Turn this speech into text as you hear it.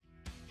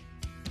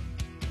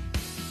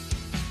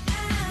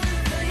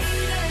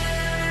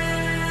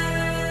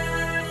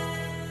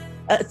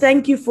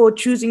Thank you for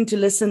choosing to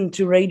listen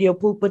to Radio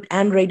Pulpit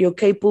and Radio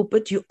K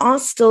Pulpit. You are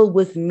still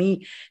with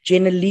me,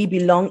 Jenna Lee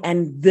Belong,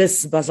 and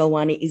this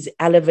Bazalwane is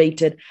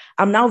Elevated.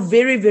 I'm now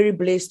very, very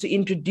blessed to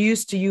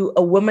introduce to you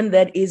a woman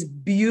that is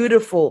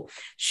beautiful.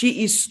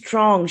 She is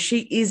strong.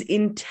 She is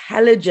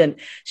intelligent.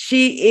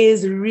 She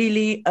is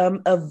really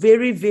a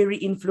very, very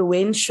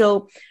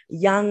influential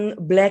young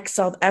Black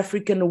South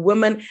African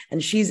woman,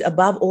 and she's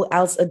above all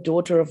else a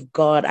daughter of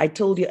God. I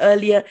told you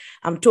earlier,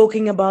 I'm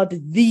talking about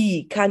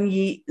the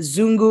Khanyi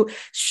Zungu.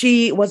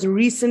 She was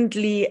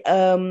recently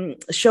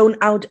shown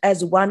out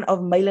as one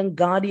of Mail and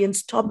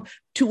Guardian's top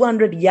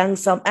 200 young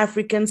South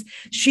Africans.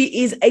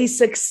 She is a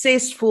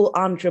successful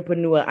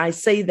entrepreneur. I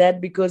say that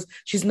because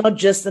she's not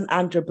just an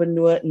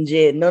entrepreneur.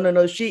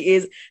 No. She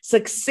is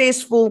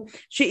successful.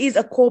 She is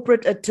a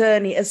corporate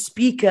attorney, a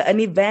speaker, an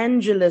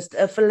evangelist,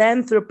 a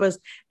philanthropist,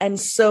 and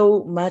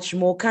so much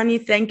more.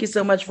 Khanyi, thank you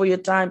so much for your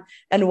time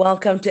and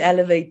welcome to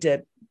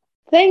Elevated.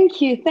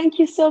 Thank you. Thank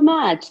you so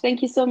much.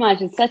 Thank you so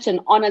much. It's such an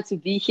honor to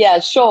be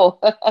here. Sure.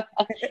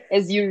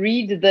 As you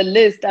read the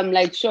list, I'm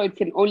like, sure, it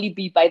can only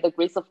be by the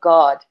grace of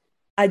God.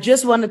 I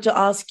just wanted to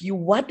ask you,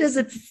 what does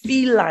it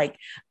feel like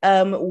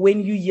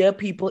when you hear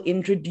people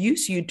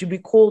introduce you to be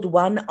called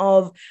one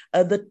of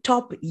the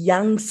top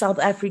young South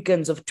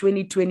Africans of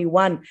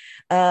 2021?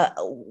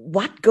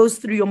 What goes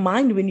through your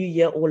mind when you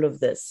hear all of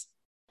this?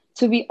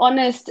 To be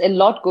honest, a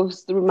lot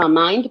goes through my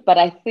mind, but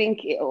I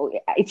think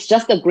it's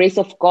just the grace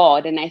of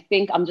God. And I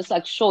think I'm just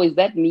like, sure, is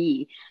that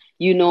me?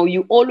 You know,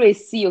 you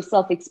always see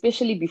yourself,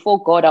 especially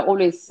before God. I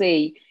always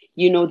say,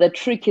 you know, the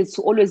trick is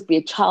to always be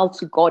a child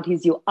to God.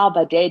 He's your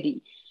Abba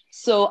Daddy.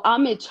 So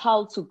I'm a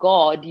child to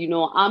God, you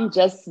know, I'm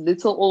just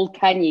little old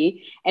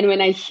Khanyi. And when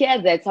I hear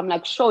that, I'm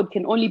like, sure, it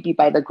can only be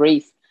by the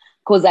grace.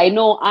 Because I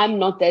know I'm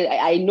not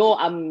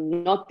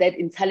that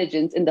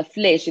intelligent in the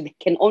flesh. It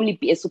can only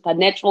be a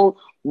supernatural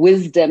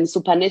wisdom,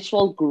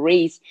 supernatural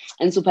grace,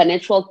 and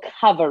supernatural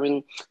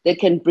covering that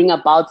can bring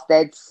about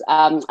that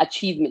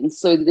achievement.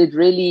 So it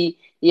really,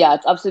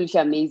 it's absolutely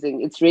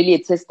amazing. It's really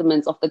a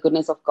testament of the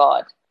goodness of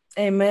God.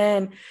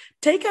 Amen.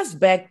 Take us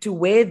back to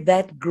where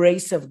that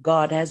grace of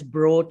God has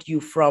brought you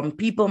from.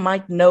 People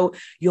might know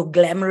your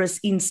glamorous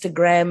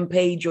Instagram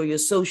page or your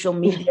social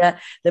media.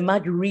 They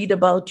might read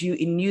about you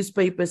in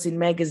newspapers, in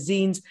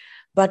magazines.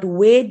 But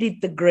where did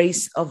the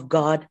grace of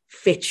God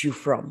fetch you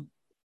from?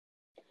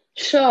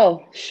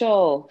 Sure.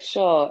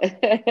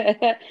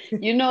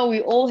 You know,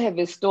 we all have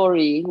a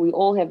story.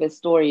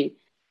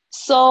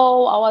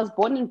 So I was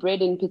born and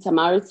bred in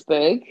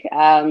Pietermaritzburg,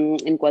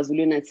 in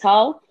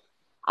KwaZulu-Natal.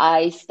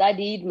 I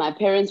studied. My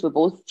parents were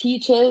both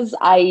teachers.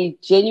 I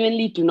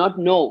genuinely do not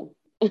know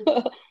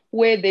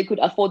where they could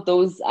afford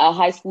those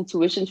high school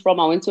tuitions from.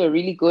 I went to a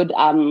really good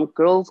all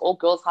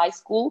girls high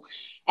school.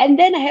 And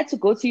then I had to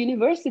go to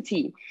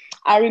university.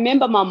 I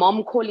remember my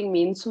mom calling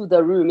me into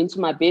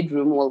my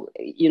bedroom. Well,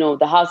 you know,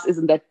 the house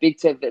isn't that big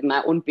to have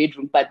my own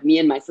bedroom, but me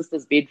and my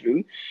sister's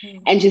bedroom.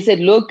 Mm-hmm. And she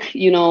said, look,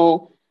 you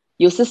know,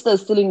 your sister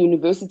is still in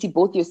university.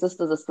 Both your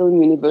sisters are still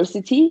in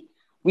university.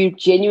 We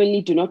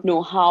genuinely do not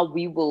know how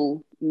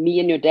me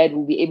and your dad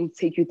will be able to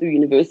take you through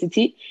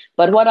university.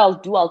 But what I'll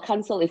do, I'll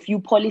cancel a few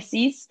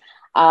policies,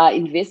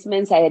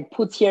 investments I had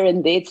put here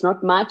and there. It's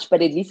not much,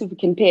 but at least if we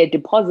can pay a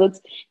deposit,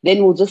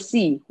 then we'll just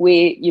see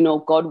where, you know,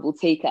 God will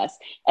take us.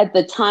 At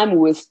the time, we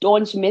were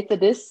staunch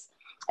Methodists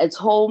at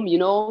home, you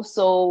know,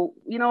 so,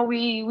 you know,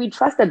 we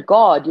trusted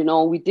God, you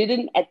know, we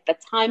didn't at the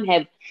time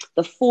have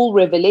the full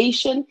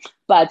revelation,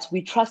 but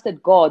we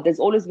trusted God. There's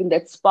always been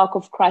that spark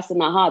of Christ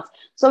in our hearts.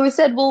 So we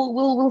said,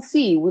 we'll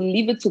see, we'll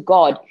leave it to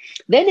God.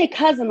 Then a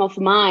cousin of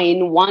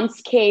mine once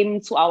came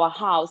to our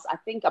house, I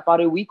think about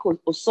a week or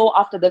so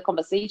after the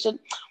conversation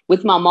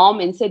with my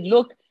mom, and said,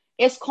 look,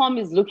 Eskom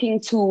is looking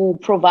to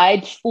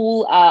provide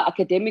full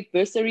academic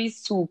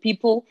bursaries to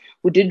people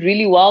who did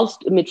really well,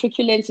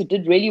 matriculants who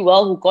did really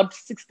well, who got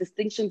 6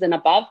 distinctions and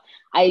above.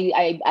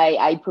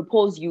 I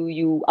propose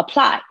you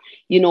apply,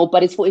 you know,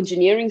 but it's for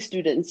engineering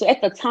students. So at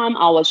the time,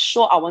 I was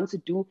sure I wanted to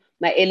do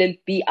my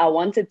LLB. I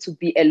wanted to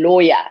be a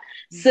lawyer.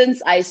 Mm-hmm.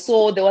 Since I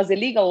saw there was a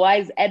Legal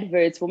Wise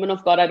advert, Woman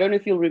of God, I don't know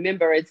if you'll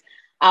remember it,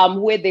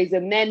 where there's a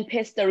man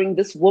pestering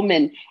this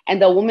woman,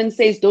 and the woman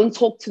says, don't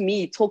talk to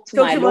me, talk to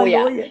my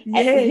lawyer.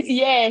 Yes.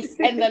 Yes.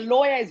 And the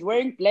lawyer is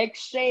wearing black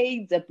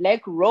shades, a black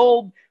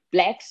robe,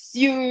 black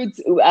suit,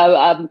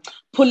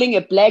 pulling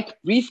a black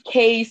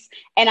briefcase.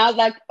 And I was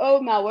like,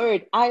 oh my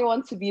word, I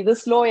want to be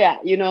this lawyer,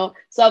 you know?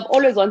 So I've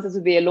always wanted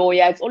to be a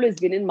lawyer. It's always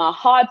been in my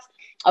heart.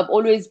 I've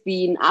always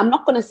been, I'm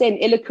not going to say an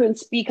eloquent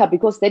speaker,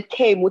 because that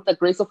came with the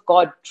grace of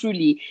God,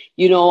 truly.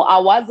 You know, I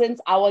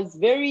was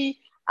very,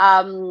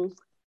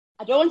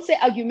 I don't say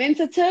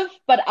argumentative,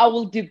 but I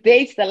will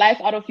debate the life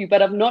out of you,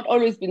 but I've not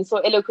always been so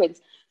eloquent.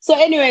 So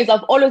anyways,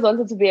 I've always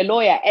wanted to be a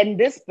lawyer, and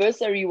this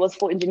bursary was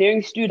for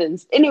engineering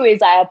students.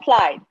 Anyways, I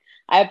applied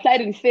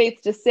in faith,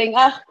 just saying,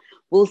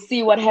 we'll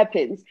see what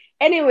happens.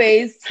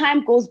 Anyways,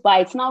 time goes by.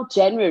 It's now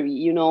January,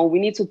 you know, we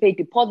need to pay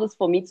deposits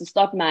for me to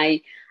start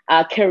my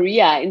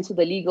career into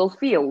the legal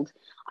field.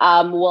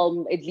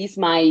 Well, at least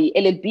my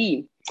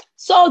LLB.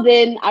 So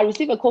then I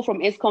received a call from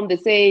ESCOM. They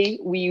say,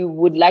 we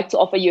would like to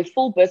offer you a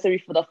full bursary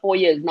for the 4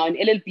 years. Now in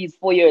LLB is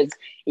 4 years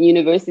in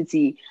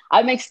university.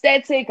 I'm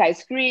ecstatic. I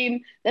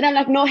scream. Then I'm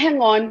like, no,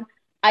 hang on.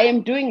 I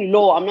am doing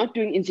law. I'm not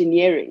doing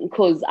engineering,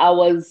 because I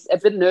was a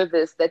bit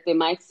nervous that they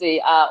might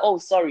say, oh,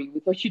 sorry, we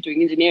thought you're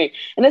doing engineering.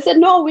 And they said,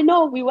 no, we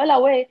know, we're well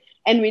aware.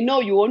 And we know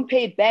you won't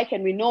pay it back.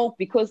 And we know,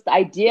 because the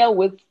idea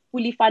with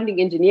fully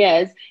funding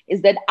engineers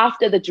is that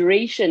after the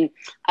duration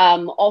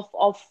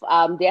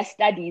of their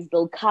studies,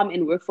 they'll come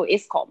and work for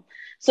ESCOM.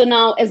 So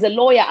now, as a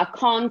lawyer,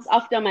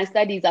 after my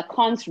studies, there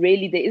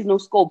is no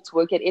scope to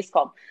work at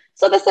ESCOM.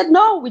 So they said,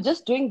 no, we're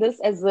just doing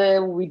this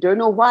we don't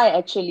know why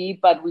actually,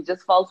 but we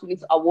just felt we need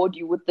to award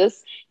you with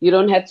this. You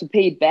don't have to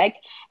pay it back.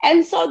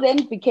 And so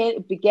then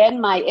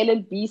began my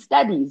LLB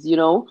studies,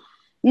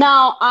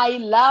 Now I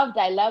loved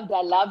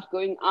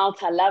going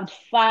out. I loved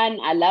fun.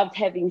 I loved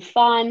having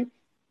fun.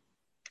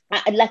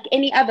 Like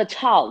any other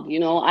child,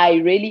 I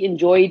really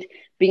enjoyed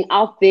being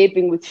out there,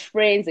 being with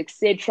friends,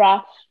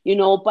 etc.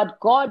 But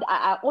God,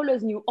 I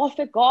always knew of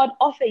a God,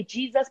 of a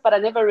Jesus, but I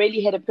never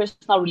really had a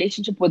personal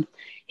relationship with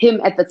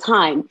him at the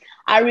time.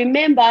 I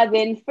remember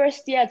then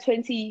first year,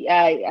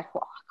 I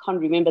can't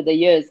remember the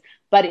years,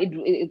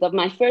 but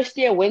my first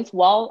year went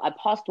well. I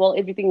passed well,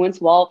 everything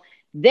went well.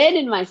 Then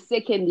in my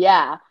second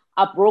year,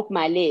 I broke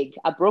my leg.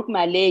 I broke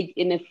my leg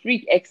in a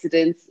freak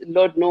accident.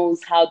 Lord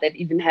knows how that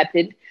even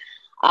happened.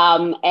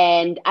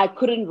 And I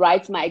couldn't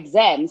write my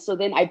exam. So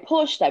then I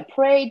pushed, I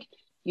prayed,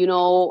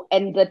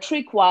 and the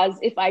trick was,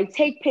 if I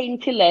take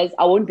painkillers,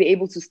 I won't be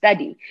able to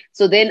study.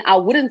 So then I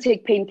wouldn't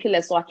take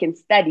painkillers so I can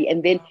study.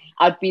 And then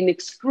I'd be in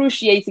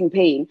excruciating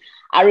pain.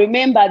 I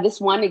remember this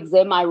one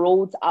exam I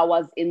wrote, I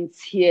was in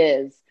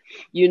tears.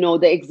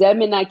 The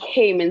examiner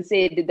came and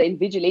said, the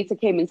invigilator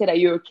came and said, are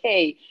you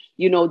okay?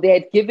 They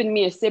had given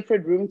me a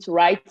separate room to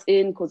write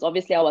in, because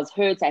obviously I was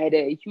hurt. I had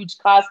a huge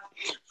cast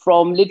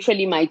from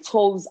literally my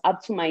toes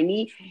up to my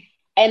knee.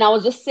 And I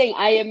was just saying,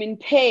 I am in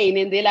pain.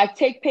 And they're like,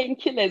 take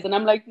painkillers. And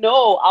I'm like,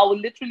 no, I will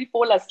literally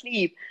fall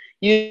asleep.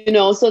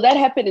 So that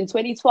happened in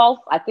 2012,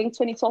 I think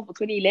 2012 or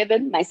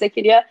 2011, my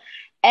second year.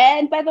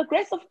 And by the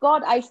grace of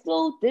God, I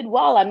still did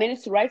well. I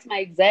managed to write my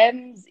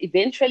exams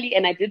eventually,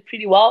 and I did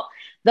pretty well.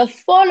 The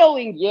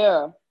following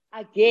year,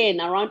 again,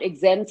 around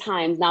exam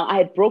times, now I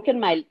had broken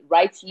my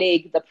right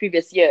leg the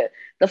previous year.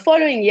 The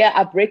following year,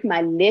 I break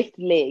my left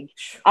leg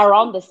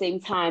around the same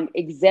time,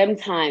 exam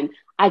time.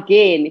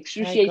 Again,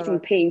 excruciating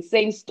pain,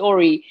 same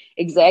story,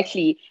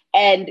 exactly.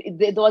 And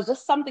there was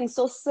just something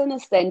so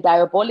sinister and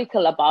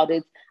diabolical about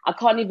it. I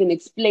can't even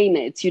explain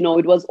it.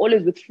 It was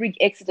always with freak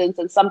accidents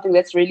and something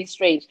that's really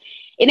strange.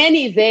 In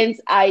any event,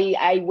 I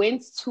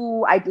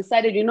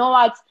decided, you know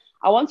what?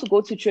 I want to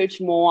go to church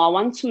more. I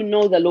want to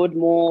know the Lord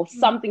more.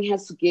 Something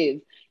has to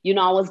give.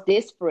 I was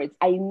desperate.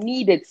 I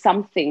needed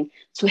something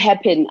to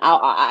happen.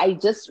 I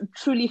just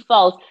truly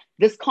felt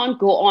this can't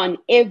go on.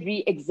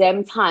 Every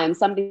exam time,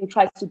 something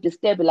tries to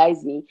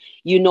destabilize me.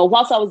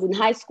 Whilst I was in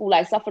high school,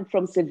 I suffered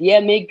from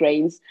severe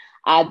migraines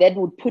that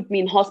would put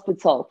me in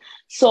hospital.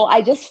 So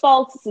I just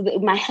felt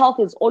my health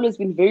has always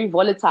been very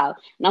volatile,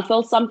 and I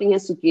felt something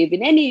has to give.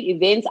 In any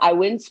event, I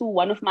went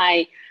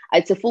to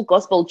it's a full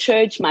gospel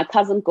church. My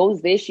cousin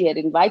goes there. She had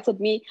invited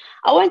me.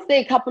 I went there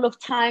a couple of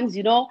times,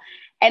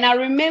 and I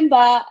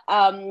remember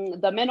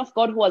the man of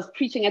God who was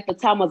preaching at the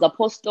time was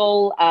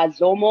Apostle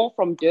Zomo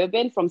from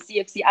Durban, from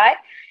CFCI.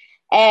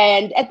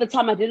 And at the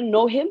time, I didn't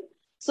know him.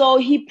 So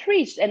he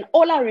preached, and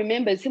all I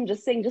remember is him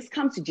just saying, just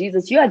come to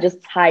Jesus. You are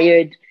just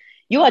tired.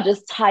 You are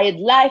just tired.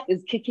 Life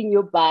is kicking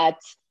your butt.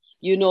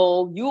 You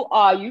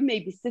may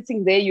be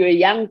sitting there. You're a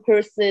young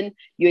person.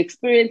 You're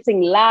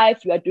experiencing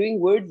life. You are doing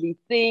worldly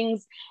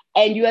things,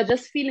 and you are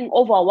just feeling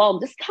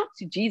overwhelmed. Just come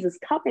to Jesus.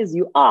 Come as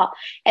you are.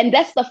 And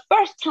that's the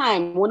first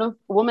time,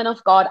 woman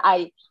of God,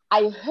 I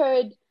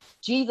heard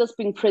Jesus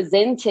being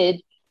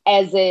presented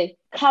as a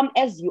come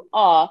as you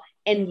are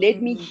and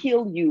let me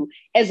heal you,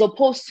 as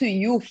opposed to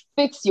you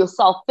fix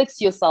yourself,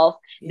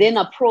 then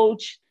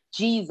approach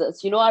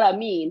Jesus. You know what I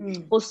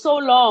mean? For so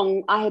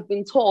long, I have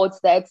been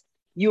taught that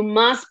you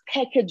must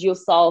package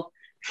yourself,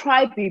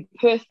 try be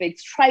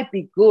perfect, try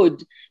be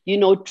good,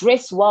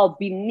 dress well,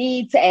 be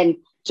neat, and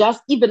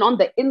just even on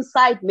the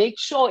inside, make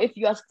sure if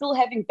you are still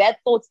having bad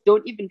thoughts,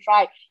 don't even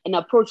try and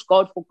approach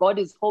God, for God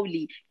is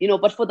holy.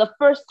 But for the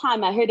first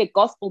time, I heard a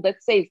gospel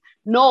that says,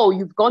 no,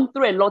 you've gone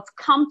through a lot,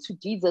 come to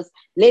Jesus,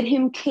 let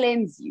him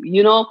cleanse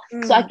you,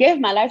 So I gave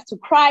my life to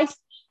Christ,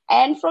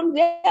 and from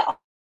there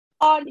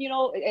on,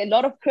 a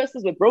lot of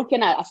curses were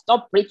broken. I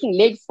stopped breaking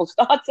legs, for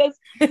starters,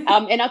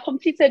 and I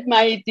completed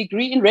my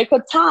degree in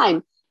record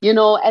time,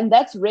 and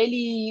that's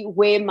really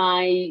where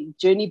my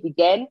journey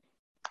began.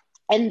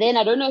 And then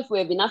I don't know if we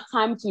have enough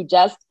time to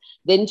just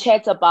then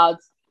chat about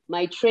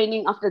my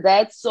training after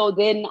that. So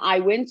then I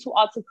went to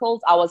articles.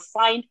 I was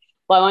signed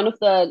by one of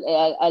the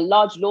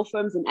large law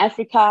firms in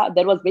Africa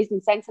that was based in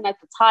Sandton at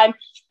the time.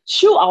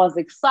 Shoo, I was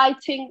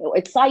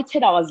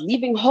excited. I was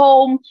leaving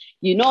home.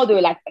 They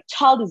were like, the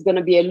child is going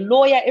to be a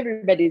lawyer.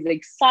 Everybody's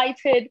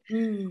excited.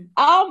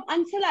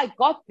 Until I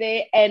got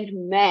there,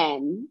 and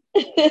man.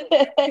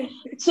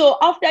 So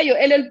after your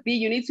LLB,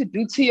 you need to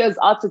do 2 years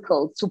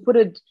articles, to put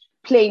it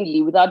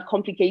plainly without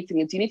complicating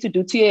it. You need to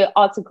do 2-year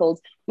articles,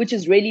 which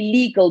is really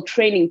legal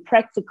training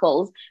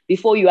practicals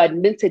before you are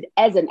admitted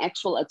as an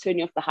actual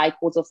attorney of the High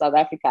Court of South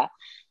Africa.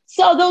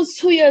 So those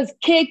 2 years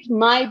kicked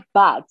my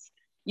butt,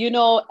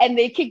 and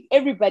they kicked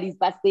everybody's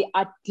butt. They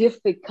are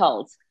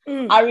difficult.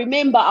 I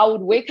remember I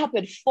would wake up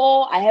at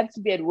 4. I have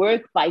to be at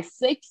work by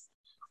 6.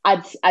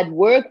 I'd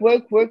work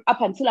up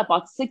until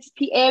about 6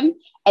 p.m.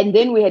 And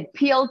then we had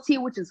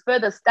PLT, which is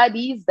further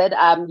studies that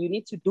you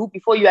need to do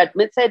before you're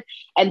admitted.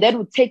 And that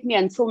would take me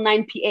until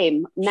 9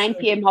 p.m., 9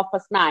 p.m.,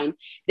 9:30.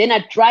 Then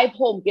I'd drive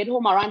home, get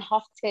home around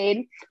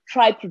 10:30,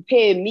 try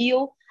prepare a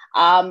meal,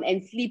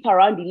 and sleep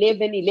around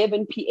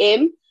 11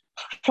 p.m.,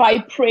 try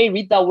pray,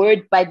 read the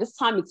word. By this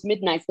time, it's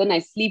midnight. Then I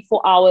sleep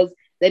 4 hours.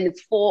 Then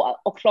it's 4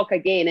 o'clock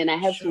again, and I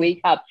have to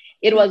wake up.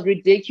 It was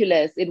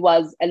ridiculous. It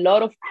was a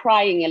lot of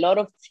crying, a lot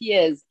of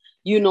tears.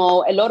 A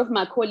lot of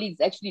my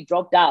colleagues actually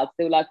dropped out.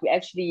 They were like,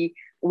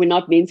 we're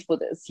not meant for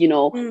this,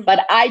 But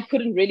I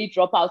couldn't really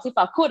drop out. If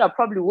I could, I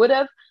probably would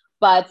have.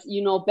 But,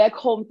 back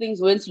home,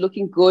 things weren't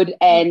looking good,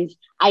 and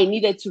I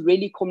needed to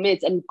really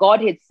commit. And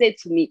God had said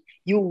to me,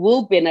 you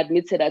will be an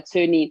admitted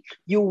attorney.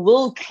 You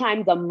will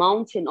climb the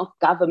mountain of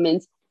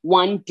government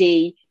one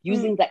day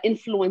using the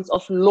influence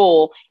of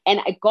law. And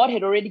God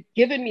had already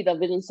given me the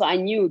vision. So I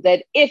knew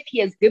that if he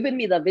has given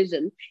me the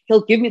vision,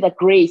 he'll give me the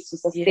grace to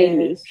sustain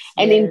me.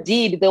 And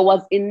indeed, there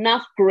was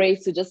enough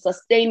grace to just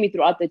sustain me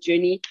throughout the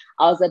journey.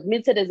 I was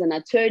admitted as an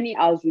attorney.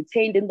 I was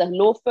retained in the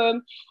law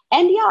firm.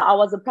 And I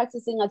was a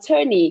practicing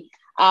attorney.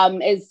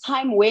 As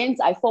time went,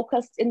 I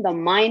focused in the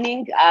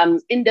mining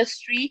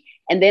industry,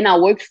 and then I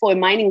worked for a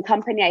mining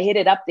company. I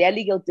headed up their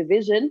legal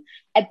division.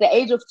 At the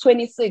age of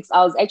 26,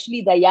 I was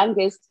actually the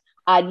youngest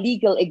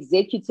legal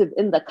executive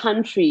in the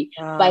country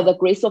by the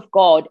grace of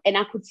God. And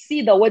I could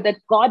see the word that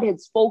God had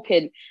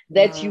spoken,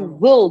 that you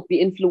will be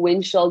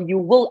influential. You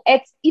will,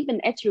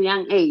 even at your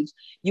young age,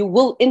 you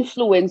will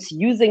influence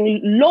using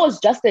laws.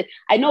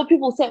 I know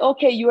people say,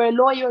 okay, you're a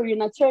lawyer, you're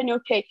an attorney.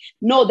 Okay.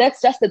 No,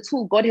 that's just a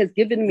tool God has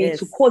given me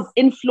to cause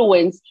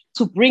influence,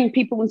 to bring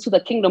people into the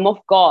kingdom of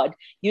God.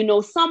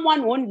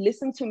 Someone won't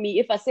listen to me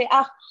if I say,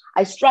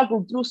 I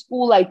struggled through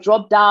school, I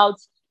dropped out.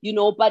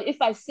 But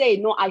if I say,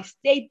 no, I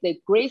stayed there,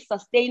 grace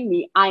sustained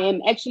me, I am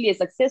actually a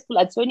successful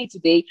attorney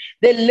today,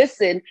 they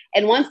listen.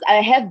 And once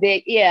I have their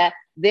ear,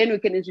 then we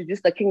can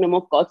introduce the kingdom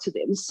of God to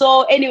them.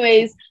 So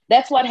anyways,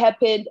 that's what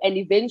happened. And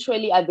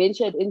eventually I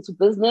ventured into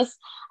business.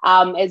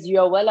 As you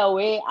are well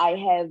aware, I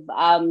have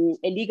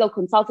a legal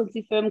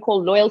consultancy firm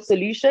called Loyal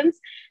Solutions.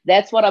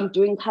 That's what I'm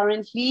doing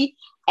currently.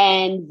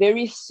 And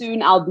very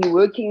soon I'll be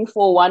working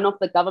for one of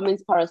the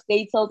government's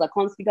parastatals. I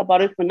can't speak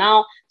about it for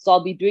now. So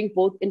I'll be doing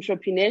both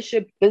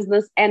entrepreneurship,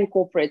 business, and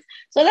corporate.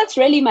 So that's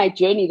really my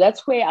journey.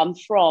 That's where I'm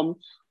from,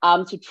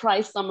 to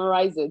try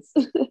summarize it.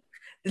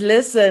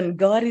 Listen,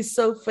 God is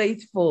so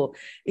faithful.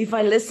 If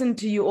I listen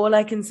to you, all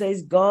I can say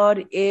is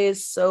God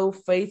is so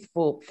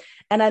faithful.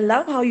 And I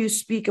love how you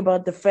speak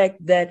about the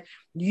fact that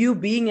you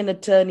being an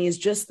attorney is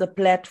just the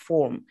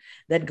platform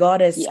that God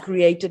has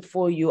created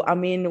for you. I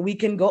mean, we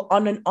can go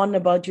on and on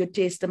about your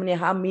testimony.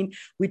 I mean,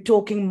 we're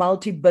talking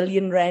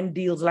multi-billion rand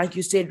deals, like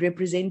you said,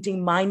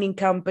 representing mining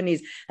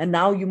companies, and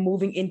now you're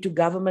moving into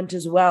government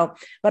as well.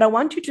 But I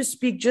want you to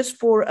speak just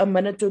for a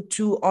minute or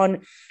two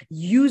on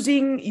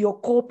using your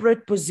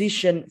corporate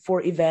position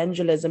for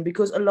evangelism,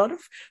 because a lot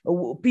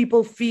of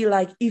people feel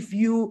like if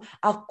you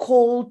are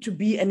called to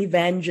be an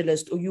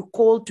evangelist or you're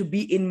called to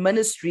be in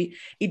ministry,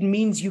 it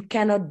means you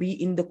cannot be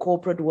in the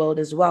corporate world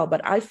as well.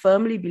 But I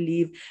firmly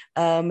believe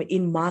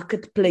in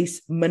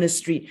marketplace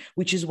ministry,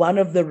 which is one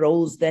of the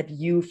roles that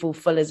you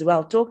fulfill as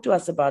well. Talk to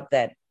us about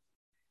that.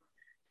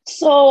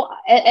 So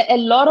a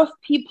lot of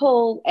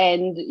people,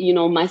 and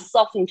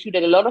myself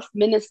included, a lot of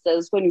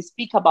ministers, when we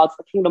speak about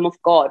the kingdom of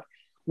God,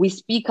 we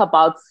speak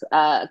about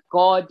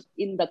God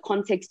in the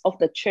context of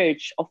the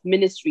church, of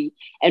ministry,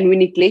 and we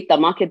neglect the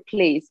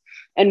marketplace.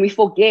 And we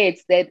forget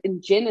that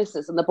in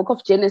Genesis, in the book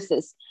of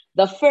Genesis,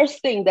 the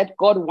first thing that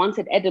God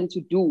wanted Adam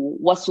to do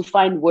was to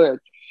find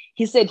work.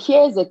 He said,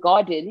 here's a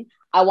garden.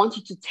 I want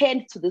you to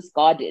tend to this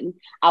garden.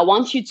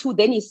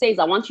 Then he says,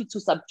 I want you to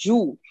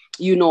subdue,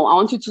 I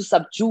want you to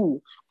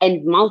subdue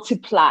and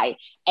multiply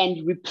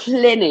and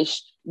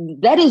replenish.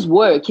 That is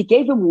work. He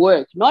gave him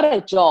work, not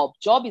a job.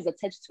 Job is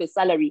attached to a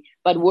salary,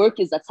 but work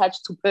is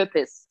attached to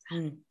purpose.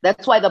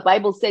 That's why the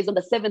Bible says on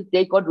the seventh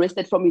day, God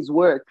rested from his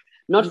work,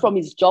 not from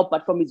his job,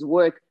 but from his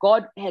work.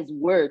 God has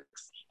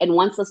works. and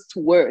wants us to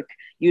work,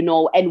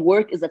 and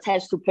work is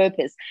attached to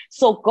purpose.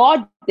 So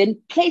God then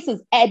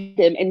places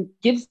Adam and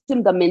gives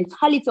him the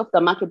mentality of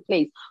the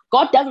marketplace.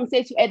 God doesn't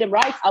say to Adam,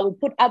 right, I will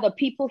put other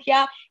people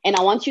here and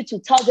I want you to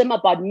tell them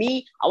about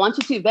me. I want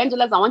you to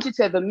evangelize. I want you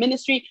to have a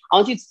ministry. I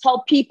want you to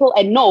tell people.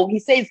 And no, he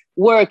says,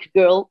 work,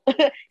 girl.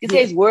 He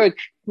says, work,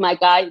 my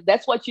guy.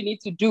 That's what you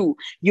need to do.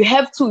 You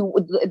have to,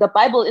 the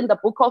Bible in the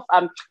book of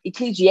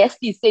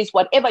Ecclesiastes says,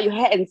 whatever your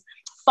hands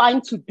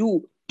find to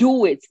do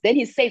it. Then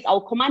he says,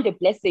 I'll command a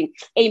blessing,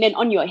 amen,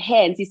 on your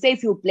hands. He says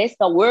he'll bless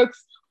the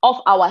works of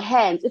our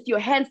hands. If your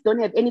hands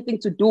don't have anything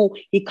to do,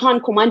 he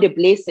can't command a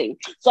blessing.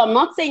 So I'm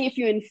not saying if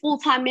you're in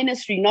full-time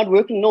ministry, not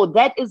working, no,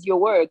 that is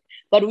your work.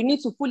 But we need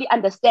to fully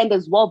understand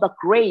as well the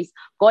grace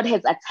God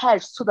has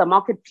attached to the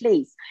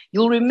marketplace.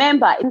 You'll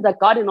remember in the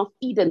Garden of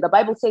Eden, the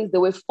Bible says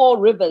there were 4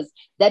 rivers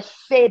that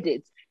fed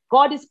it.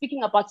 God is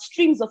speaking about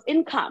streams of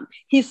income.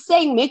 He's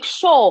saying, make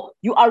sure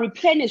you are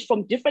replenished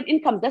from different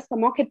incomes. That's the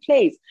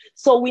marketplace.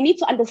 So we need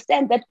to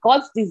understand that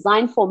God's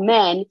design for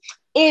man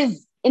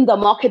is in the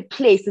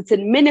marketplace. It's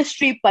in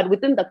ministry, but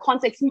within the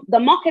context, the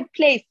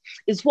marketplace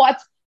is what,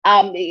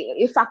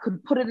 if I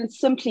could put it in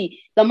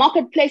simply, the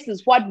marketplace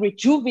is what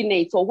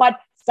rejuvenates or what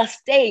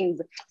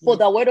sustains for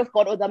the word of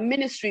God or the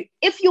ministry.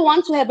 If you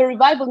want to have a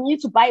revival, you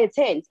need to buy a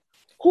tent.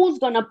 Who's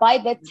going to buy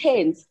that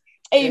tent?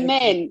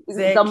 Amen.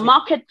 Exactly. The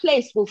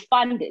marketplace will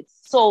fund it.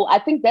 So I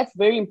think that's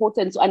very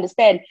important to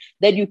understand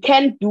that you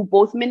can do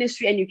both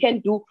ministry and you can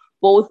do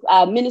both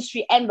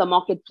ministry and the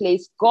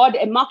marketplace.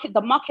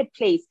 The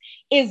marketplace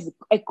is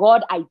a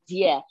God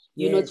idea.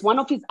 You know, it's one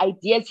of his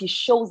ideas he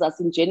shows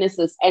us in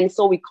Genesis. And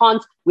so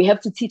we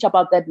have to teach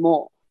about that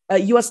more.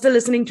 You are still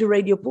listening to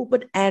Radio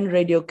Pulpit and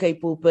Radio K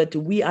Pulpit.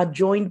 We are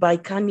joined by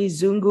Khanyi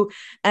Zungu.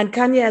 And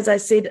Khanyi, as I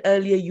said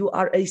earlier, you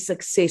are a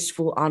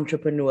successful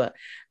entrepreneur.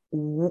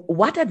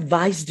 What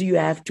advice do you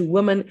have to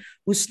women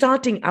who are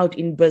starting out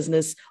in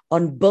business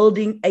on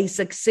building a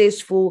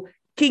successful,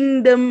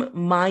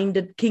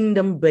 kingdom-minded,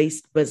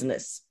 kingdom-based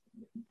business?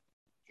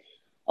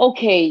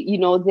 Okay,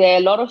 there are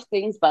a lot of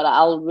things, but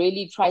I'll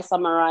really try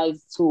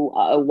summarize to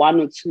one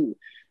or two.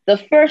 The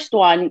first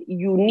one,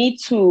 you need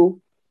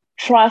to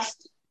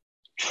trust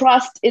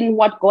in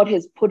what God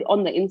has put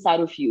on the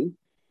inside of you.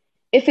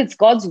 If it's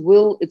God's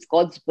will, it's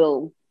God's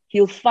will.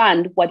 He'll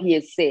fund what he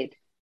has said.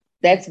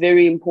 That's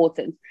very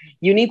important.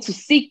 You need to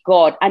seek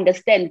God,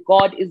 understand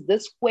God is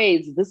this way,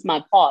 is this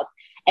my path?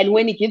 And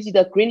when he gives you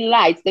the green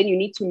light, then you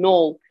need to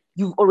know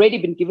you've already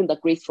been given the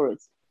grace for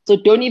it. So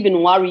don't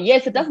even worry.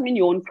 Yes, it doesn't mean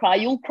you won't cry.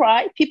 You'll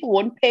cry. People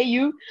won't pay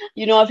you.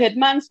 I've had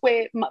months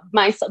where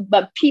my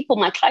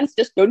clients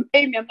just don't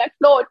pay me. I'm like,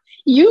 Lord,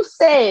 you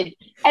said,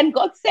 and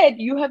God said,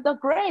 you have the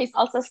grace.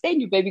 I'll sustain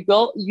you, baby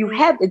girl. You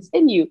have it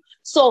in you.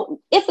 So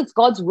if it's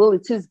God's will,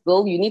 it's his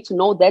will. You need to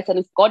know that. And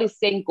if God is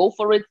saying, go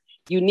for it,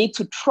 you need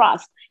to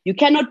trust. You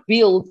cannot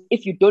build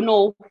if you don't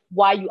know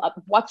what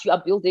you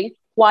are building,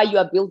 why you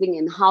are building,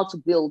 and how to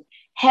build.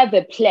 Have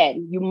a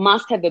plan. You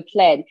must have a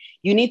plan.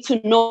 You need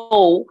to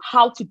know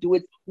how to do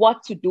it,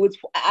 what to do it.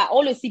 I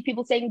always see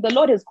people saying, the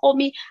Lord has called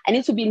me. I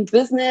need to be in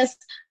business,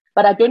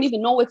 but I don't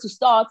even know where to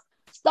start.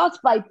 Start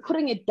by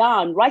putting it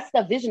down. Write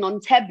the vision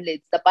on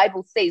tablets, the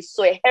Bible says,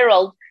 so a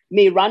herald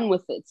may run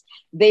with it.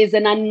 There's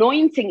an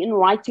anointing in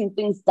writing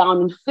things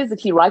down and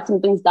physically writing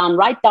things down.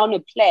 Write down a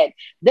plan.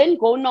 Then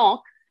go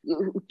knock.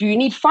 Do you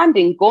need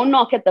funding? Go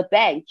knock at the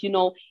bank.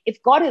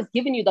 If God has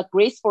given you the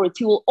grace for it,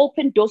 he will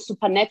open doors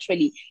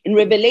supernaturally. In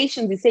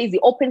Revelations, he says he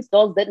opens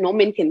doors that no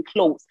man can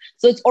close.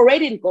 So it's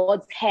already in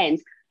God's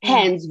hands.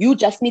 You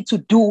just need to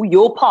do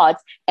your part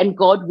and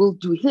God will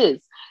do his.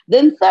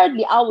 Then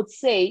thirdly, I would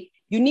say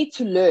you need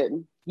to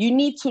learn. You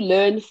need to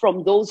learn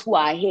from those who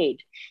are ahead.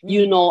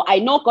 I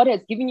know God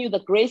has given you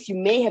the grace. You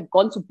may have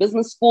gone to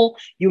business school.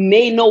 You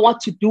may know what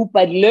to do,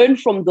 but learn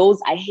from those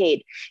ahead.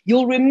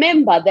 You'll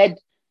remember that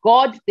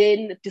God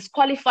then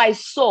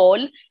disqualifies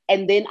Saul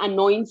and then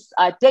anoints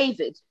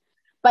David.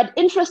 But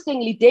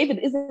interestingly, David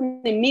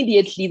isn't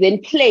immediately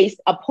then placed,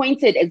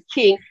 appointed as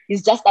king.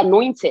 He's just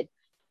anointed.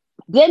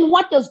 Then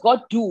what does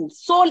God do?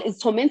 Saul is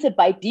tormented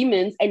by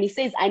demons and he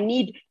says, I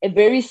need a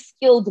very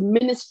skilled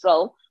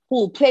minstrel who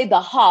will play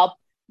the harp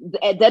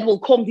that will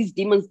calm these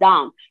demons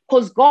down.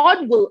 Because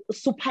God will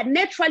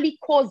supernaturally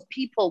cause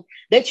people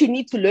that you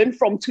need to learn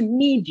from to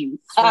need you.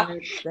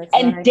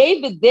 And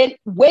David then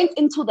went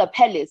into the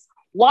palace.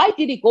 Why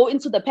did he go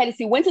into the palace?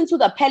 He went into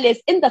the palace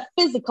in the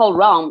physical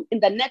realm,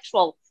 in the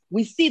natural.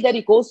 We see that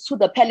he goes to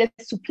the palace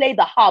to play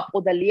the harp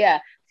or the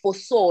lyre for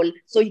Saul,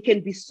 so he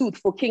can be suited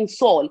for King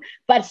Saul.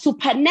 But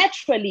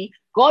supernaturally,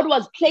 God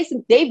was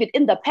placing David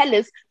in the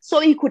palace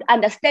so he could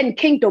understand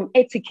kingdom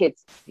etiquette.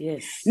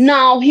 Yes.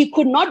 Now, he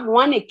could not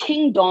run a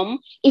kingdom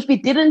if he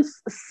didn't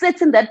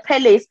sit in that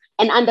palace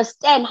and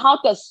understand how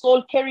does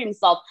Saul carry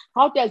himself?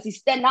 How does he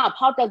stand up?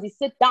 How does he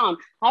sit down?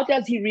 How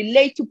does he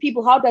relate to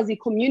people? How does he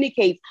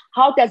communicate?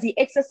 How does he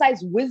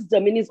exercise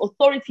wisdom in his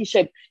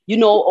authorship?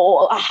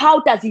 Or how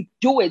does he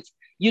do it?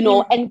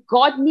 And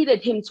God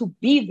needed him to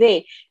be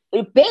there.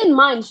 Bear in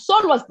mind,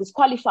 Saul was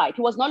disqualified.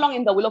 He was no longer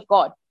in the will of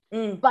God.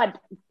 But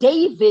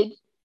David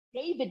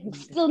David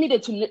still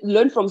needed to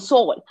learn from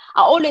Saul.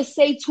 I always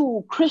say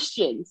to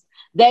Christians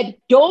that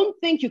don't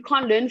think you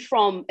can't learn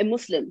from a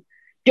Muslim.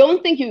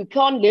 Don't think you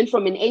can't learn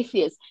from an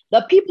atheist.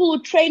 The people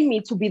who trained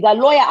me to be the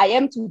lawyer I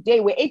am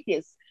today were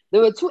atheists.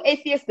 There were two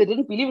atheists that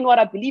didn't believe in what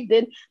I believed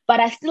in, but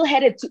I still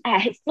had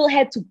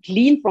to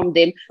glean from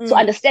them to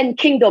understand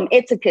kingdom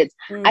etiquette.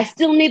 I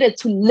still needed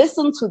to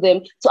listen to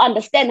them to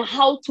understand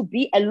how to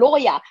be a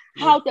lawyer.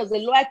 How does a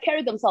lawyer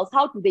carry themselves?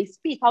 How do they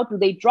speak? How do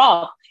they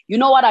draft? You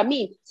know what I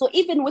mean? So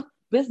even with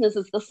business,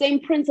 it's the same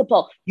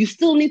principle. You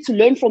still need to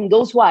learn from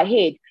those who are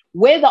ahead,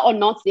 whether or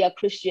not they are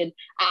Christian.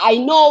 I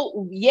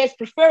know, yes,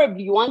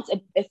 preferably you want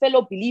a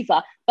fellow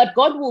believer, but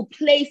God will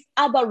place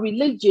other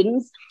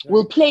religions,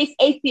 will place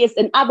atheists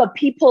and other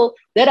people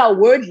that are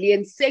worldly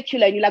and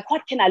secular. And you're like,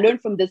 what can I learn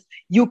from this?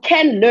 You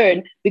can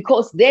learn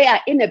because they are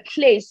in a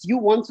place you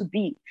want to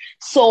be.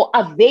 So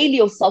avail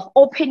yourself,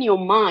 open your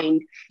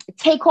mind,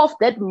 take off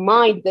that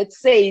mind that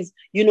says,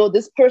 you know,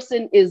 this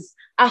person is,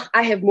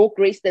 I have more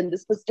grace than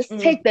this person. Just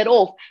take that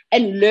off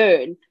and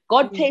learn.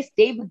 God placed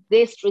David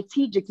there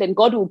strategically, and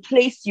God will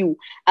place you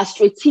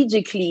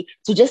strategically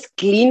to just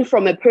glean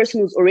from a person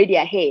who's already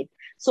ahead.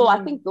 So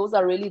I think those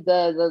are really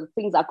the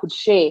things I could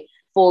share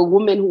for a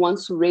woman who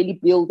wants to really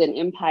build an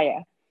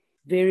empire.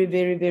 Very,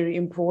 very, very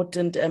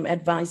important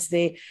advice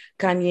there,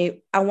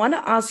 Khanyi. I want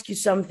to ask you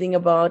something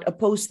about a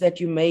post that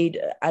you made.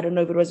 I don't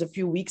know if it was a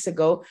few weeks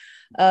ago.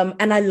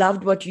 And I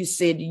loved what you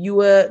said. You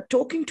were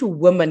talking to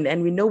women,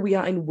 and we know we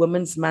are in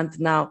Women's Month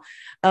now,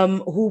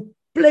 who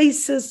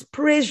places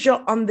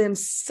pressure on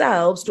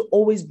themselves to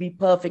always be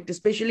perfect,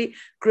 especially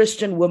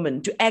Christian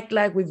women, to act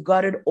like we've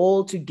got it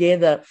all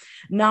together.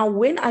 Now,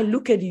 when I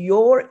look at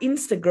your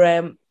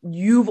Instagram,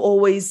 you've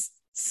always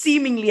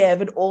seemingly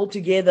have it all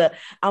together.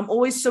 I'm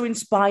always so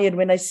inspired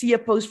when I see a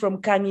post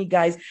from Khanyi,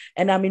 guys,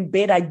 and I'm in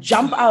bed. I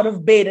jump out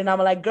of bed and I'm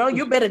like, girl,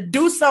 you better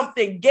do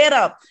something. Get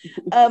up.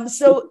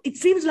 So it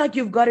seems like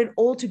you've got it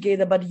all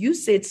together, but you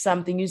said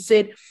something. You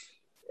said,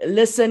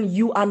 listen,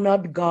 you are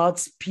not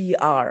God's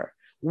PR.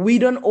 We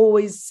don't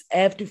always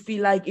have to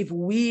feel like if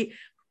we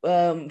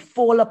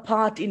fall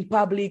apart in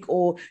public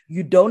or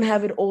you don't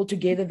have it all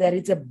together, that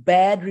it's a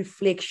bad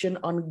reflection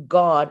on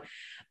God.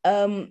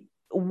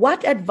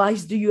 What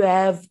advice do you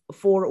have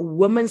for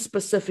women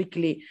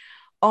specifically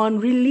on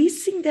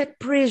releasing that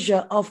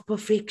pressure of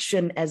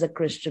perfection as a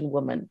Christian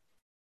woman?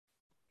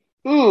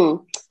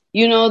 You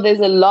know, there's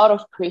a lot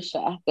of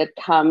pressure that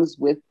comes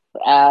with,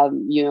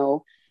 you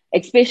know,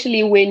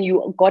 especially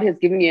when God has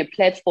given you a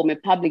platform, a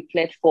public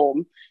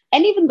platform.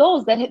 And even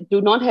those that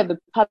do not have a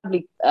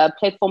public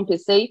platform per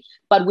se,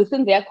 but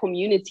within their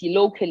community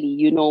locally,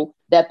 you know,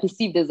 they're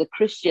perceived as a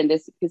Christian, they're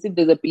perceived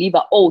as a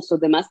believer. Oh, so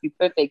they must be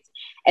perfect.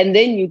 And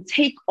then you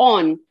take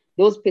on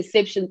those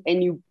perceptions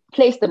and you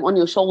place them on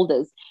your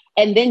shoulders.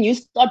 And then you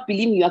start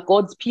believing you are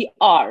God's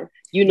PR,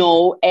 you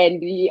know.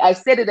 And I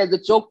said it as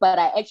a joke, but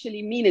I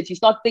actually mean it. You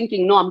start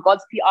thinking, no, I'm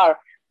God's PR.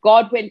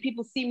 God, when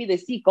people see me, they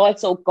see God.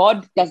 So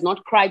God does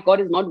not cry. God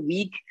is not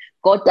weak.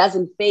 God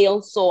doesn't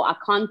fail. So I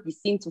can't be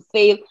seen to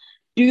fail.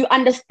 Do you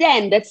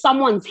understand that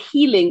someone's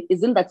healing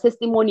is in the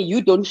testimony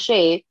you don't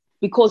share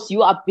because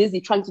you are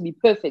busy trying to be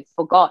perfect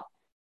for God?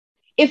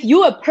 If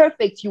you were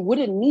perfect, you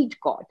wouldn't need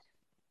God.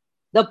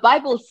 The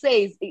Bible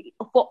says,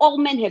 for all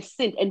men have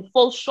sinned and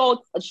fall short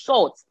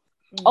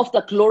of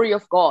the glory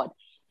of God.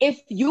 If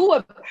you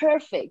were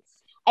perfect,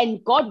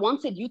 and God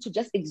wanted you to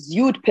just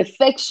exude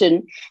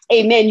perfection,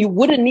 amen, you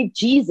wouldn't need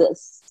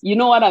Jesus. You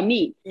know what I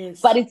mean?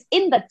 Yes. But it's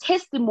in the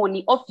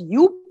testimony of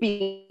you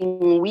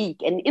being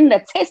weak and in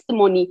the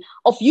testimony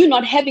of you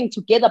not having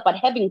together, but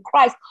having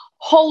Christ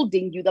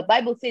holding you. The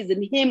Bible says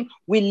in him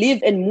we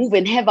live and move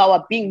and have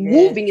our being,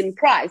 moving in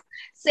Christ,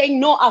 saying,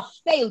 no, I've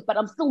failed, but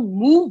I'm still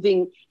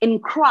moving in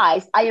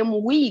Christ. I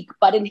am weak,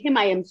 but in him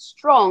I am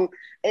strong.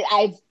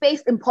 I've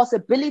faced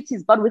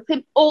impossibilities, but with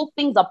him all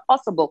things are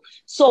possible.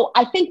 So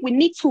I think we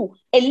need to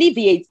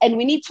alleviate, and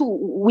we need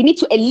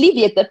to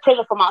alleviate that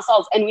pressure from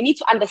ourselves, and we need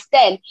to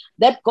understand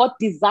that God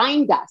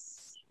designed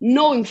us,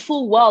 knowing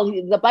full well,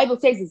 the Bible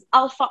says is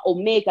Alpha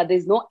Omega.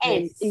 There's no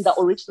end in the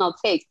original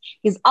text.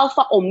 He's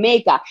Alpha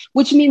Omega,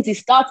 which means he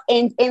starts,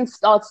 ends,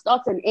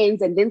 starts and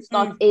ends, and then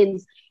starts,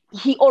 ends.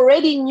 He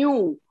already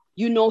knew.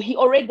 You know,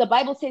 the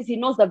Bible says he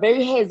knows the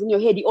very hairs in your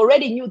head. He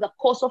already knew the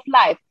course of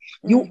life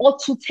you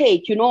ought to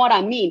take. You know what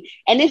I mean?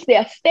 And if there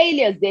are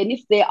failures there, and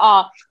if there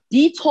are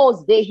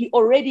detours there, he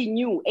already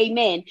knew.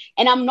 Amen.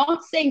 And I'm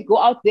not saying go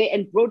out there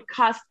and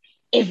broadcast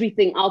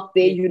everything out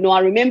there. You know,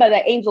 I remember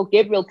the angel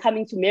Gabriel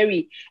coming to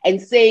Mary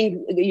and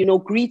saying, you know,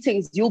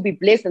 greetings, you'll be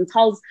blessed, and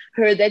tells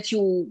her that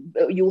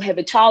you have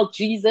a child,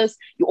 Jesus,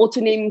 you ought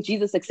to name him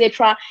Jesus,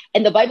 etc.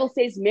 And the Bible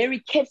says Mary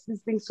kept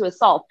these things to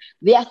herself.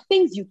 There are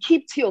things you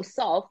keep to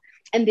yourself,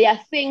 and there are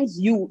things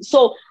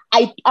so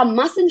I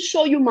mustn't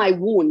show you my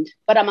wound,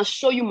 but I must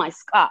show you my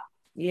scar.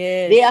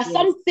 There are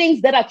some things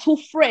that are too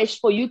fresh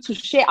for you to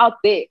share out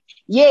there.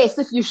 Yes,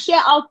 if you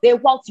share out there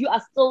whilst you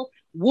are still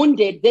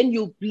wounded, then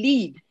you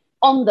bleed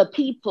on the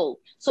people.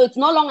 So it's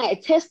no longer a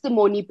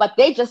testimony, but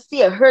they just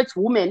see a hurt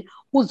woman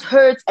who's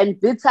hurt and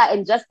bitter,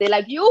 and just they're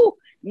like, you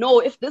No,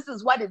 if this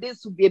is what it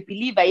is to be a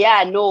believer,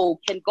 yeah, no,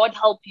 can God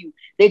help you?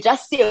 They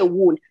just say a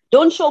wound.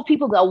 Don't show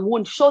people the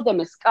wound, show them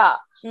a scar.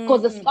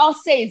 Because the scar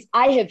says,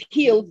 I have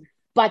healed,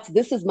 but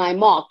this is my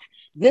mark.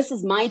 This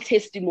is my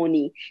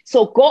testimony.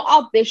 So go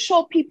out there,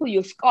 show people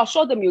your scar,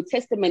 show them your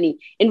testimony.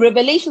 In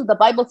Revelation, the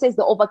Bible says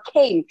they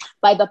overcame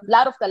by the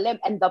blood of the Lamb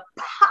and the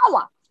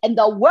power and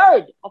the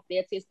word of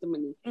their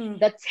testimony.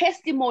 The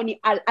testimony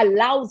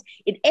allows,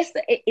 it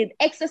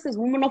accesses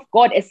women of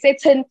God a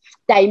certain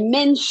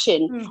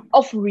dimension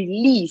of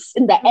release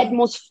in the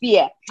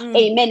atmosphere.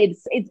 Amen.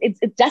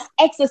 It just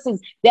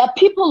accesses. There are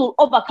people who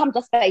overcome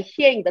just by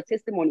hearing the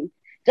testimony,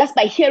 just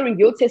by hearing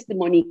your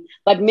testimony,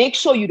 but make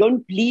sure you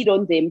don't bleed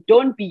on them.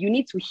 You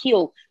need to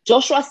heal.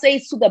 Joshua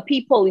says to the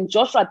people in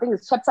Joshua, I think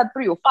it's chapter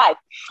 3 or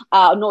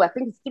 5. No, I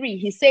think it's 3.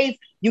 He says,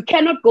 you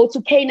cannot go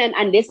to Canaan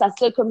unless I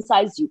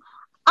circumcise you.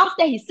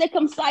 After he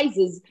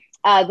circumcises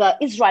the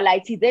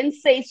Israelites, he then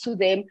says to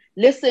them,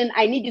 listen,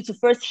 I need you to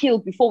first heal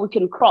before we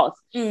can cross.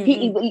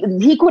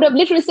 He could have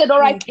literally said, all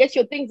right, get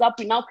your things up,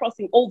 we're now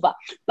crossing over.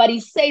 But he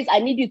says, I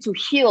need you to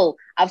heal.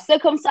 I've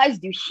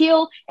circumcised you,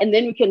 heal, and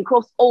then we can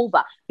cross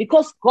over.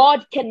 Because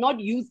God cannot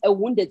use a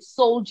wounded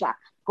soldier.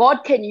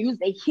 God can use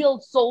a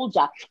healed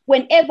soldier.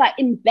 Whenever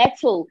in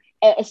battle,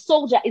 a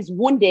soldier is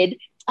wounded,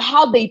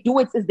 how they do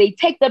it is they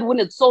take that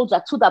wounded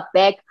soldier to the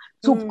back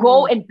to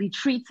go and be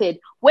treated.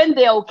 When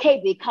they're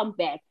okay, they come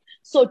back.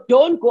 So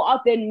don't go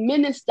out there and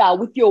minister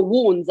with your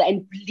wounds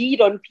and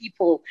bleed on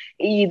people.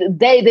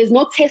 There's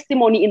no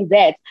testimony in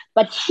that,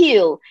 but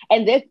heal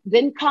and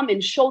then come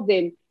and show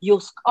them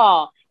your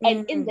scar.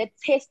 And in that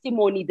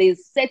testimony,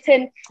 there's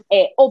certain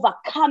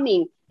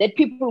overcoming that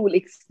people will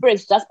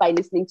experience just by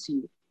listening to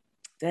you.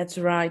 That's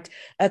right.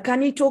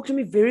 Can you talk to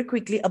me very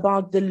quickly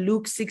about the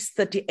Luke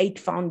 6:38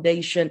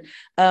 Foundation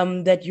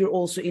that you're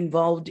also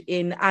involved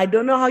in? I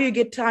don't know how you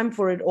get time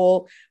for it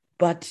all,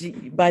 but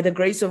by the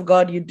grace of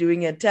God, you're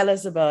doing it. Tell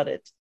us about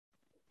it.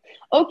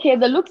 Okay,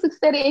 the Luke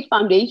 6:38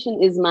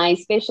 Foundation is my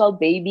special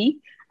baby.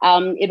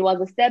 It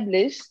was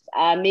established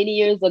many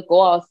years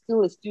ago. I was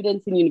still a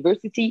student in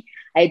university.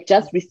 I had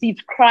just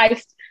received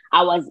Christ.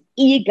 I was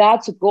eager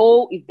to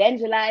go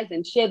evangelize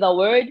and share the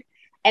word.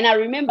 And I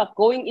remember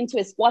going into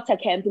a squatter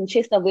camp in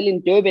Chesterville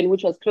in Durban,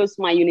 which was close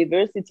to my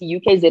university,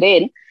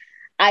 UKZN.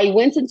 I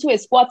went into a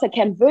squatter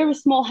camp, very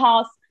small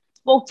house,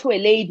 spoke to a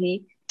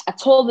lady. I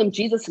told them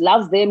Jesus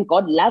loves them,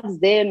 God loves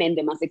them, and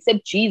they must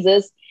accept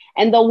Jesus.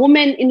 And the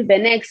woman in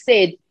Venex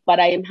said,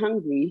 but I am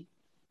hungry.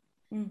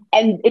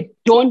 And it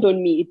dawned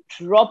on me, it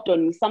dropped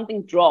on me,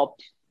 something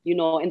dropped,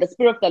 and the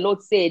Spirit of the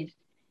Lord said,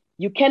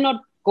 you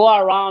cannot go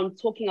around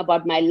talking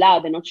about my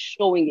love and not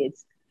showing it.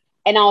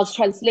 And I was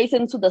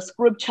translating to the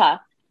scripture,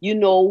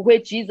 where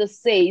Jesus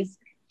says,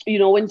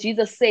 when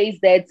Jesus says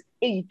that,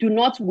 hey, do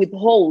not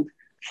withhold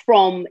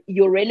from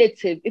your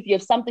relative. If you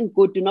have something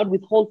good, do not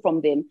withhold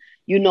from them,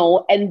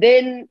 and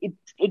then it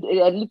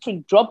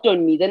literally dropped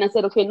on me. Then I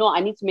said, okay, no, I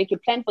need to make a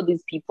plan for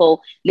these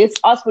people. Let's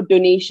ask for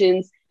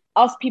donations,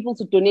 ask people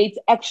to donate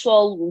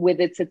actual,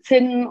 whether it's a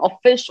tin of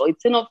fish or a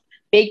tin of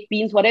baked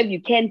beans, whatever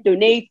you can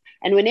donate.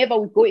 And whenever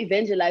we go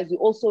evangelize, we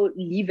also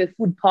leave a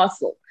food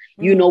parcel.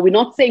 We're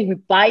not saying we're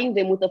buying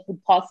them with a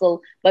food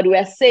parcel, but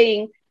we're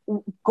saying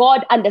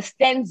God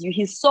understands you.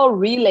 He's so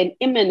real and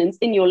immanent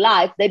in your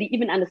life that he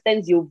even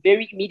understands your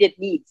very immediate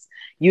needs.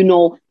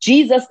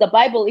 Jesus, the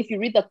Bible, if you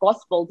read the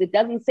Gospels, it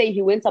doesn't say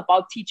he went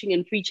about teaching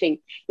and preaching.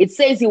 It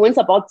says he went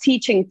about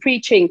teaching,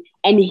 preaching,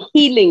 and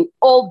healing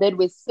all that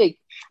were sick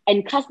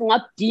and casting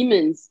out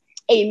demons.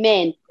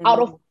 Amen. Out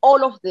of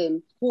all of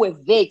them who were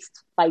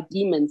vexed by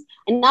demons.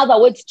 In other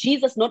words,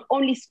 Jesus not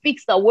only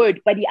speaks the word,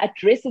 but he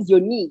addresses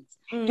your needs.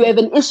 Do you have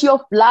an issue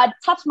of blood?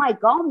 Touch my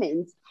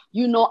garments.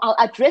 I'll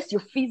address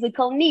your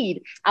physical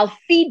need. I'll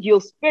feed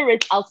your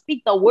spirit. I'll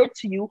speak the word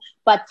to you,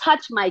 but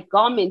touch my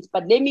garments.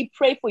 But let me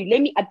pray for you.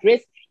 Let me address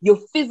your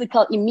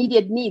physical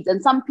immediate needs.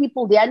 And some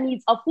people, their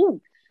needs are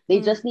food. They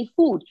just need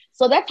food.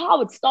 So that's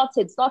how it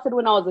started. It started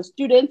when I was a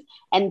student.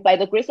 And by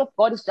the grace of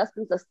God, it's just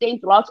been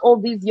sustained throughout all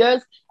these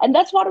years. And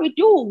that's what we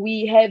do.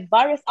 We have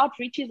various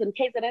outreaches in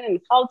KZN and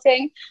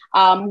Gauteng,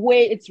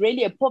 where it's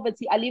really a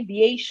poverty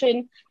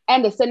alleviation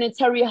and a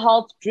sanitary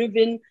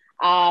health-driven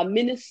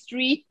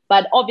ministry.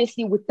 But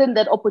obviously, within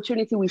that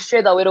opportunity, we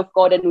share the word of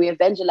God and we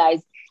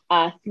evangelize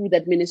through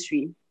that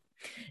ministry.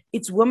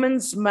 It's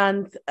Women's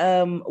Month.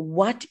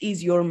 What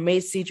is your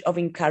message of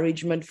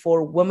encouragement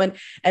for women?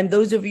 And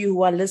those of you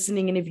who are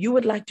listening, and if you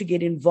would like to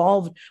get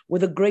involved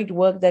with the great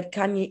work that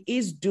Khanyi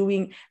is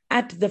doing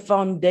at the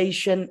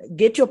foundation,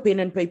 get your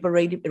pen and paper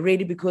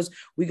ready because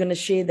we're going to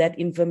share that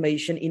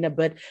information in a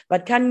bit.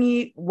 But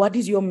Khanyi, what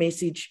is your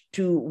message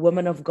to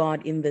women of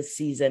God in this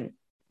season?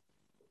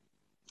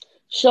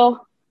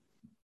 Sure.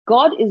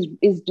 God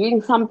is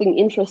doing something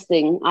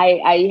interesting.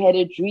 I had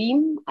a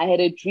dream. I had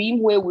a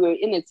dream where we were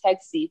in a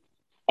taxi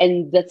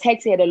and the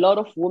taxi had a lot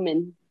of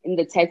women in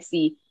the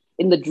taxi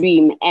in the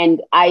dream.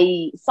 And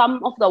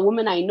some of the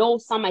women I know,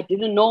 some I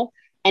didn't know.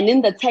 And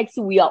in the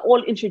taxi, we are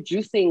all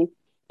introducing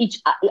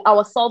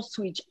ourselves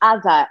to each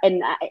other.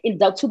 And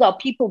to the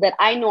people that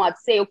I know, I'd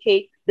say,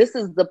 okay, this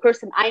is the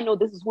person I know.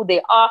 This is who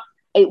they are.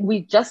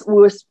 We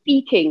were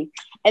speaking,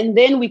 and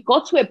then we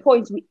got to a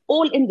point, we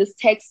all in this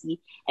taxi,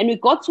 and we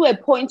got to a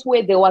point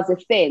where there was a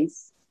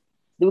fence.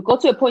 We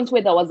got to a point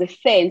where there was a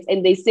fence,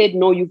 and they said,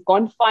 no, you've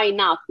gone far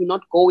enough. You're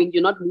not going,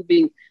 you're not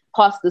moving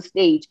past the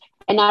stage.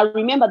 And I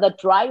remember the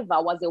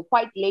driver was a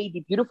white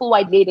lady, beautiful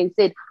white lady, and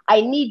said,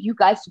 I need you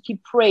guys to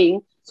keep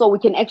praying so we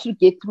can actually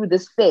get through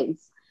this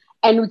fence.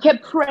 And we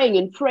kept praying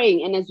and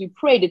praying. And as we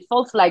prayed, it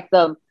felt like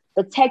the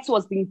text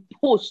was being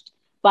pushed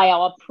by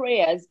our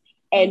prayers.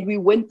 And we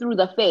went through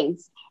the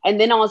fence. And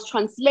then I was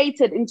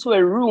translated into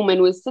a room,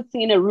 and we were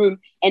sitting in a room,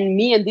 and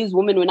me and these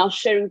women were now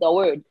sharing the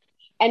word.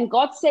 And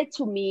God said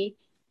to me,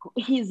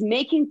 He's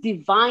making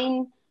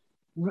divine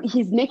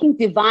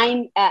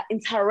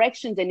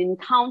interactions and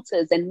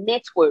encounters and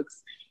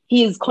networks.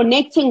 He is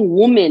connecting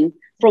women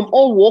from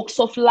all walks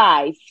of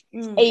life.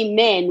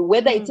 Amen.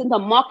 Whether it's in the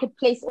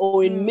marketplace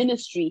or in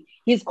ministry,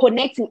 he's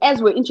connecting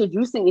as we're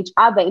introducing each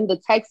other in the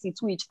taxi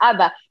to each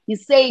other.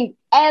 He's saying,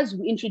 as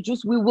we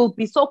introduce, we will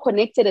be so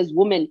connected as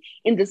women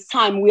in this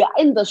time. We are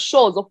in the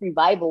shores of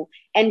revival.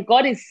 And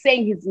God is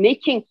saying he's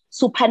making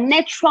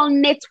supernatural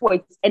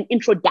networks and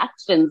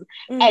introductions.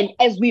 And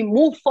as we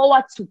move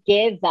forward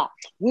together,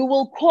 we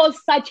will cause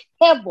such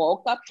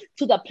havoc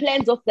to the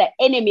plans of the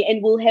enemy,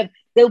 and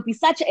there'll be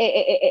such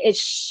a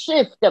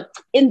shift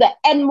in the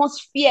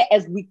atmosphere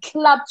as we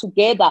club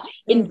together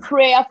in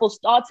prayer, for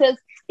starters,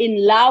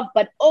 in love,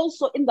 but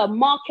also in the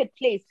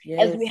marketplace.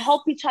 As we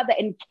help each other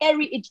and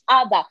carry each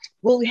other.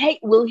 We'll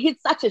hit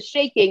such a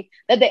shaking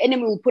that the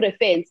enemy will put a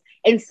fence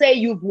and say,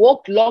 you've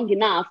walked long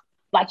enough,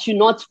 but you're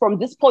not, from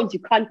this point, you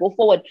can't go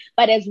forward.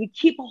 But as we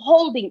keep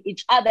holding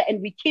each other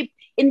and we keep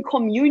in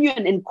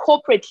communion and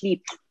corporately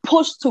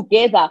push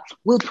together,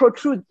 we'll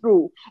protrude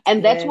through.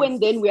 And that's when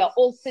then we are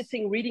all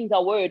sitting reading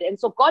the word. And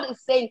so God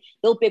is saying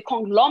there'll be a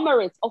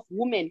conglomerate of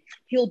women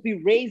he'll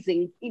be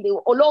raising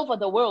all over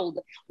the world.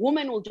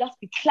 Women will just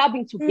be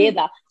clubbing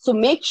together. So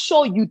make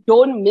sure you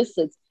don't miss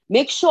it.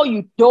 Make sure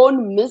you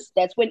don't miss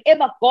that.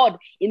 Whenever God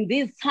in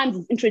these times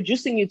is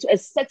introducing you to a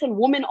certain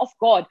woman of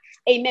God,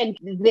 amen,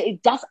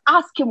 just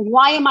ask him,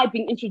 why am I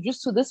being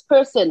introduced to this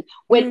person?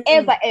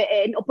 Whenever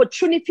an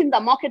opportunity in the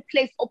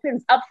marketplace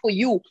opens up for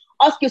you,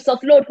 ask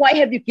yourself, Lord, why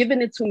have you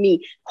given it to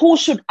me? Who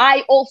should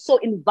I also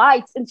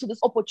invite into this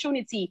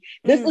opportunity?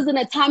 This isn't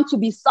a time to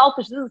be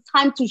selfish. This is a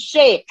time to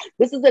share.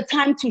 This is a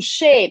time to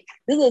share.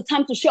 This is a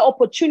time to share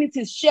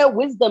opportunities, share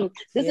wisdom.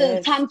 This is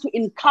a time to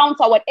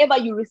encounter whatever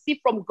you receive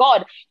from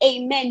God.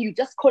 Amen. You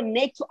just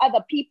connect to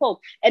other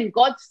people. And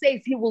God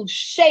says he will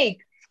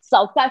shake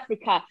South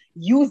Africa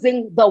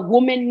using the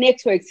women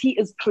networks he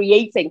is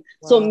creating.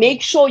 So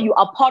make sure you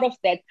are part of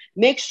that.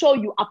 Make sure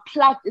you are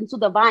plugged into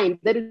the vine.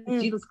 That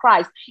is Jesus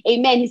Christ.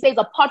 Amen. He says,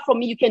 apart from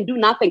me, you can do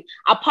nothing.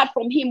 Apart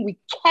from him, we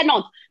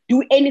cannot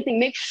do anything.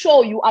 Make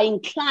sure you are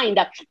inclined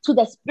to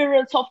the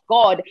Spirit of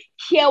God.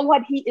 Hear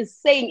what he is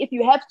saying. If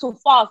you have to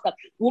fast,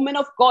 woman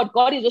of God,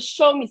 God is just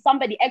showing me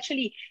somebody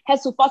actually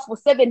has to fast for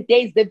 7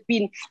 days. They've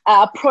been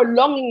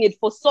prolonging it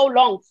for so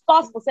long.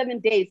 Fast for 7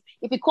 days.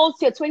 If it calls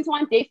to a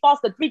 21-day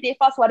fast, a 3-day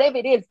fast, whatever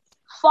it is,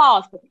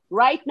 fast.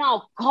 Right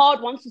now,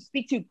 God wants to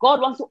speak to you. God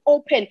wants to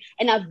open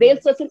and avail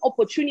certain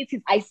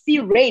opportunities. I see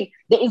rain.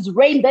 There is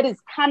rain that is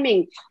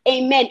coming.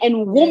 Amen.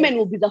 And women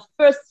will be the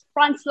first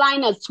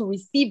frontliners to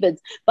receive it.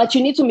 But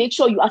you need to make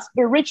sure you are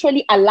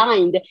spiritually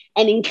aligned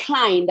and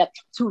inclined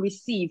to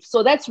receive.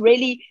 So that's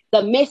really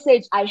the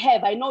message I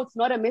have. I know it's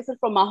not a message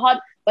from my heart,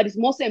 but it's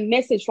mostly a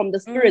message from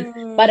the Spirit.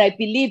 But I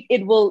believe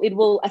it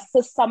will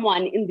assist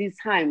someone in these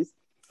times.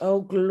 Oh,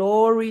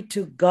 glory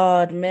to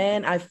God,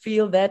 man. I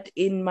feel that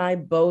in my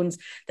bones.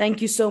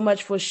 Thank you so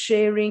much for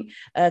sharing,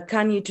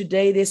 Khanyi,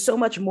 today. There's so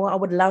much more I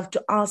would love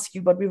to ask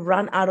you, but we've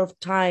run out of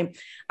time.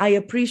 I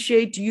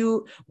appreciate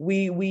you.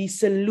 We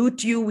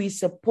salute you. We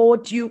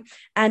support you.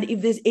 And if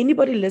there's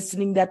anybody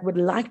listening that would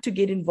like to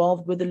get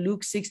involved with the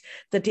Luke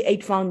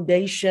 6:38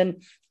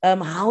 Foundation,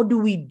 how do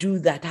we do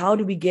that? How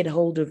do we get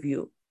hold of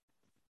you?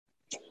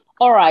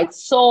 All right.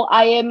 So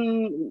I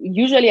am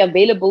usually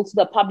available to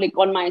the public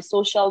on my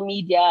social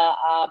media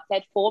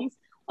platforms.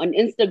 On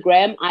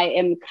Instagram, I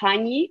am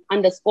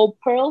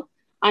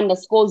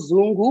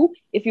Khanyi_Pearl_Zungu.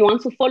 If you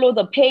want to follow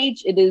the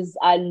page, it is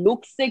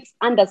Luke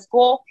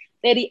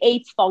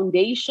 6_38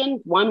 Foundation,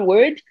 one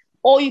word.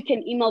 Or you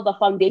can email the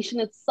foundation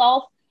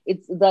itself.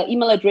 The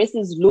email address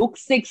is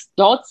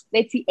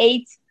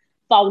luke6.38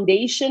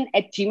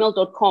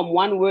 foundation@gmail.com.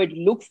 One word,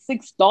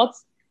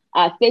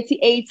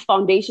 luke6.38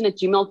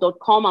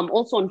 foundation@gmail.com. I'm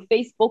also on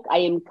Facebook. I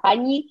am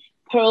Khanyi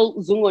Pearl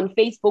Zungu on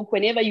Facebook.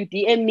 Whenever you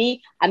DM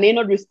me, I may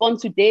not respond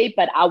today,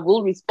 but I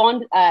will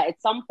respond at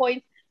some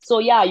point. So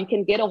yeah, you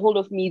can get a hold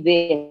of me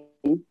there.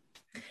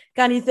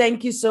 Khanyi,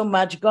 thank you so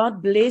much.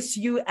 God bless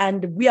you.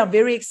 And we are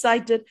very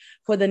excited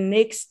for the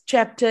next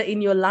chapter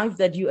in your life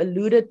that you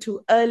alluded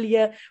to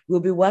earlier. We'll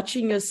be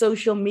watching your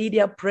social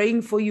media,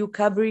 praying for you,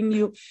 covering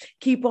you.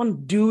 Keep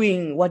on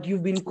doing what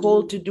you've been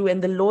called to do.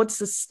 And the Lord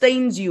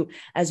sustains you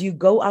as you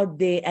go out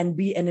there and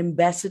be an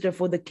ambassador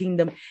for the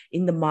kingdom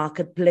in the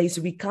marketplace.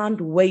 We can't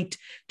wait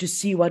to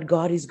see what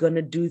God is going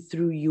to do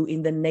through you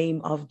in the name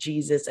of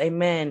Jesus.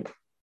 Amen.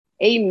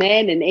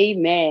 Amen and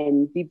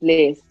amen. Be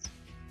blessed.